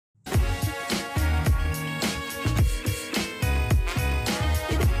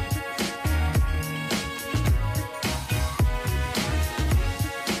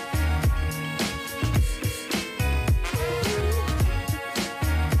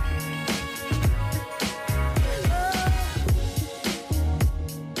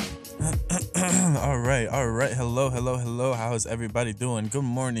All right, all right. Hello, hello, hello. How is everybody doing? Good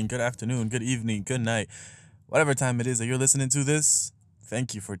morning, good afternoon, good evening, good night. Whatever time it is that you're listening to this,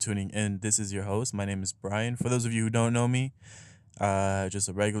 thank you for tuning in. This is your host. My name is Brian. For those of you who don't know me, just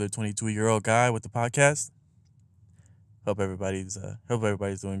a regular 22-year-old guy with the podcast. Hope everybody's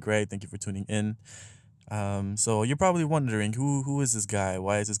doing great. Thank you for tuning in. So you're probably wondering who is this guy?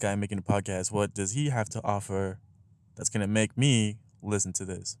 Why is this guy making a podcast? What does he have to offer that's gonna make me listen to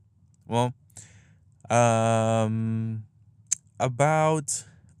this? Well, um, about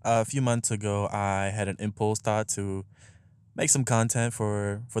a few months ago, I had an impulse thought to make some content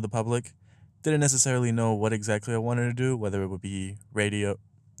for the public. Didn't necessarily know what exactly I wanted to do, whether it would be radio,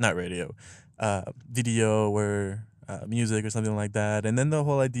 not radio, video or music or something like that. And then the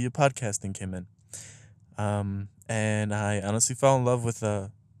whole idea of podcasting came in. And I honestly fell in love with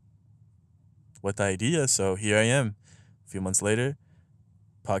the idea. So here I am, a few months later,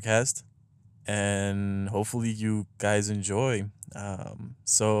 podcast, and hopefully you guys enjoy.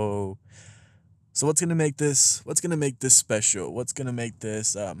 So what's gonna make this? What's gonna make this special? What's gonna make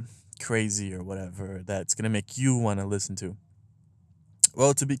this crazy or whatever? That's gonna make you want to listen to.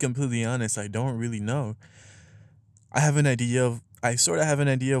 Well, to be completely honest, I don't really know. I sort of have an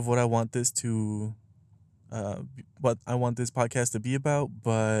idea of what I want what I want this podcast to be about,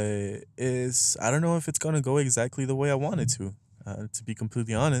 but I don't know if it's gonna go exactly the way I want it to. To be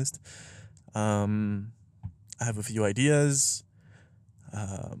completely honest, um, I have a few ideas,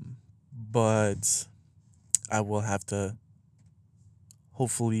 but I will have to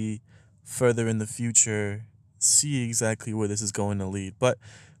hopefully further in the future see exactly where this is going to lead. But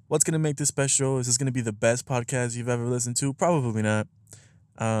what's going to make this special? Is this going to be the best podcast you've ever listened to? Probably not.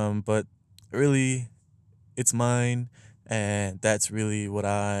 But really, it's mine, and that's really all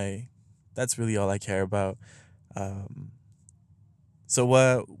I care about. Um, so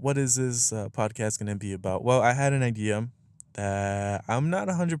what is this podcast going to be about? Well, I had an idea that I'm not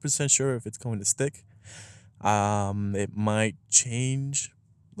 100% sure if it's going to stick. It might change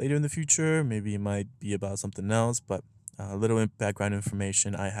later in the future. Maybe it might be about something else, but a little background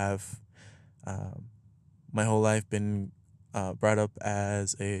information. I have um, my whole life been brought up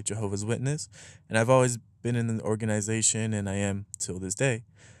as a Jehovah's Witness, and I've always been in an organization, and I am till this day.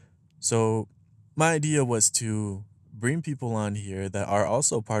 So my idea was to bring people on here that are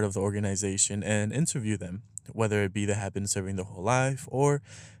also part of the organization and interview them, whether it be that have been serving their whole life or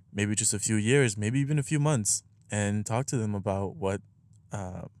maybe just a few years, maybe even a few months, and talk to them about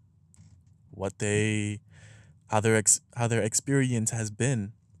uh, what they how their experience has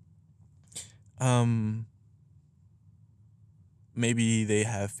been. Um, Maybe they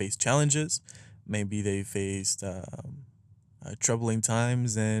have faced challenges, maybe they faced troubling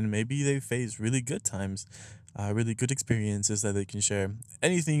times, and maybe they faced really good times, really good experiences that they can share.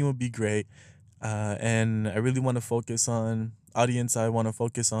 Anything would be great. And I really want to focus on audience. I want to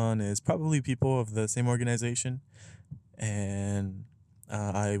focus on is probably people of the same organization, and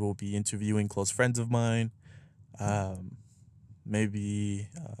I will be interviewing close friends of mine, um, maybe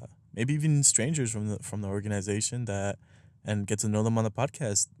even strangers from the organization that, and get to know them on the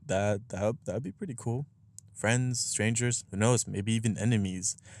podcast. That'd be pretty cool. Friends, strangers, who knows? Maybe even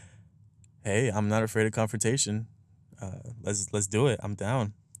enemies. Hey, I'm not afraid of confrontation. Let's do it. I'm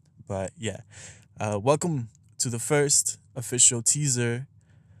down. But yeah, welcome to the first official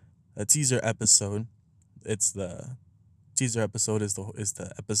a teaser episode. It's the teaser episode is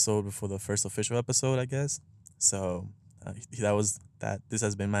the episode before the first official episode, I guess. So that. This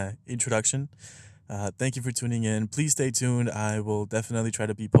has been my introduction. Thank you for tuning in. Please stay tuned. I will definitely try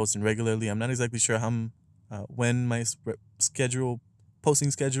to be posting regularly. I'm not exactly sure when my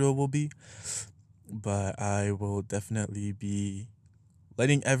posting schedule will be, but I will definitely be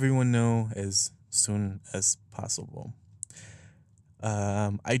letting everyone know as soon as possible.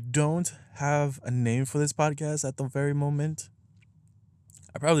 I don't have a name for this podcast at the very moment.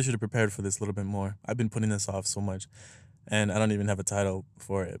 I probably should have prepared for this a little bit more. I've been putting this off so much, and I don't even have a title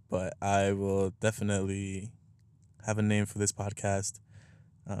for it, but I will definitely have a name for this podcast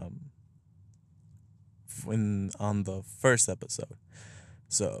um, when on the first episode.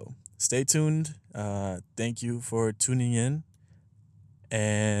 So stay tuned. Thank you for tuning in,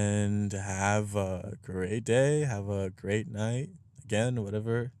 and have a great day. Have a great night. Again,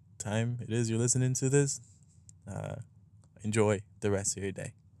 whatever time it is you're listening to this, uh, enjoy the rest of your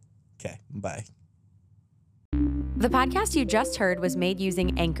day. Okay, bye. The podcast you just heard was made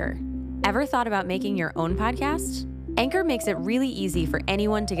using Anchor. Ever thought about making your own podcast? Anchor makes it really easy for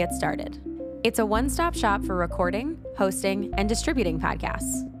anyone to get started. It's a one-stop shop for recording, hosting, and distributing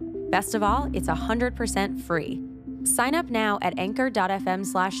podcasts. Best of all, it's 100% free. Sign up now at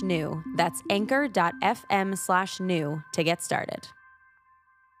anchor.fm/new. That's anchor.fm/new to get started.